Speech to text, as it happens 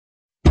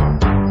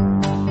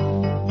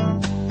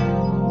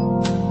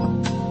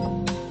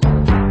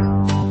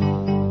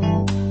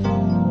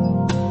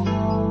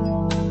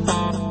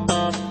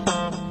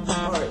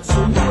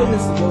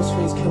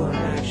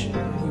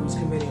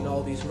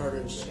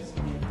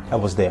I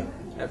was there.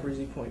 At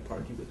Breezy Point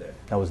Park, you were there.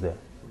 I was there.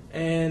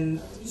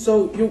 And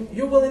so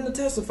you're willing to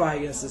testify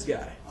against this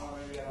guy?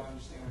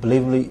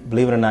 Believe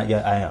it or not,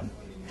 yeah, I am.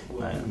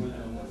 I am.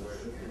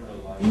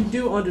 You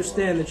do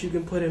understand that you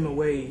can put him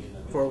away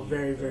for a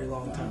very, very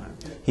long time.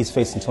 He's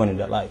facing 20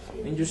 to life.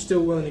 And you're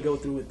still willing to go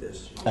through with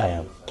this? I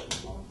am.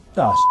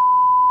 Oh,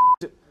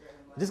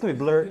 this gonna be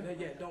blurred.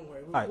 Yeah, don't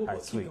worry. All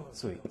right, sweet.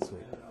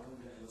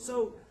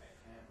 So,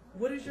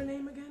 what is your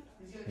name again?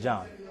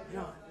 John.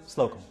 John.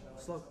 Slocum.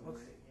 Slocum,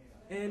 okay.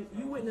 And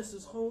you witnessed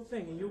this whole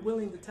thing, and you're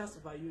willing to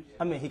testify.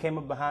 I mean, he came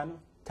up behind him,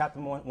 tapped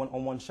him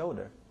on one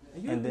shoulder,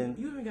 and then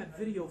you even got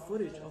video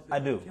footage of I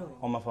the do killing.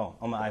 on my phone,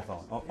 on my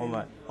iPhone,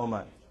 on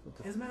my.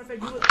 As a matter of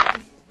fact,